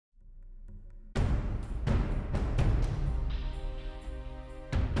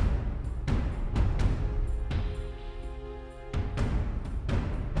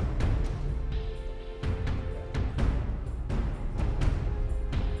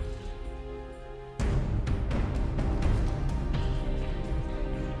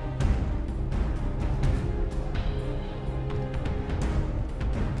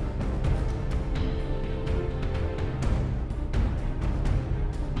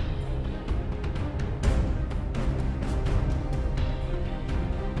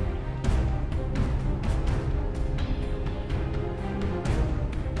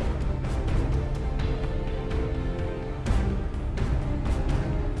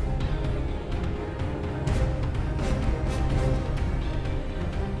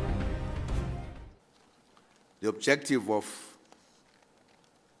objective of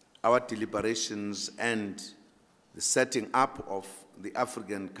our deliberations and the setting up of the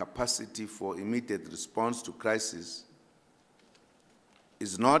African capacity for immediate response to crisis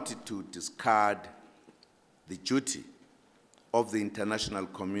is not to discard the duty of the international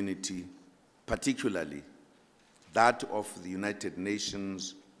community, particularly that of the United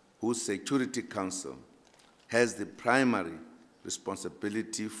Nations, whose Security Council has the primary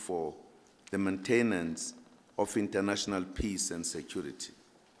responsibility for the maintenance of international peace and security.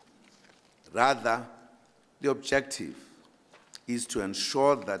 Rather, the objective is to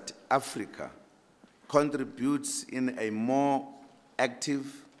ensure that Africa contributes in a more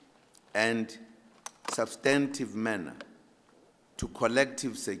active and substantive manner to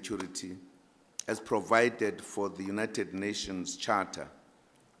collective security as provided for the United Nations Charter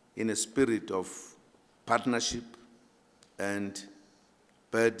in a spirit of partnership and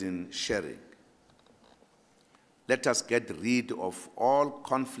burden sharing. Let us get rid of all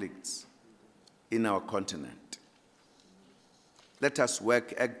conflicts in our continent. Let us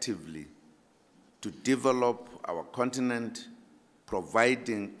work actively to develop our continent,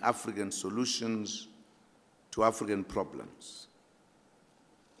 providing African solutions to African problems.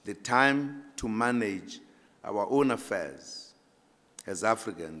 The time to manage our own affairs as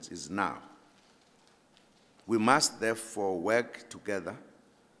Africans is now. We must therefore work together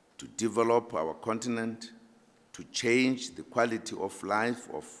to develop our continent, to change the quality of life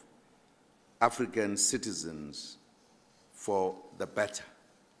of African citizens for the better.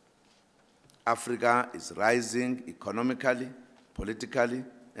 Africa is rising economically, politically,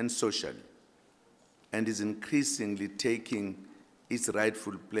 and socially, and is increasingly taking its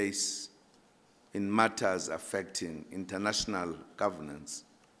rightful place in matters affecting international governance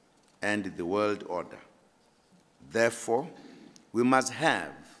and the world order. Therefore, we must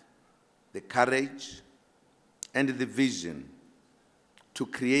have the courage and the vision to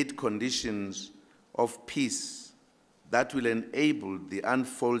create conditions of peace that will enable the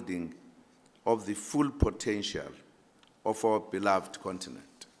unfolding of the full potential of our beloved continent.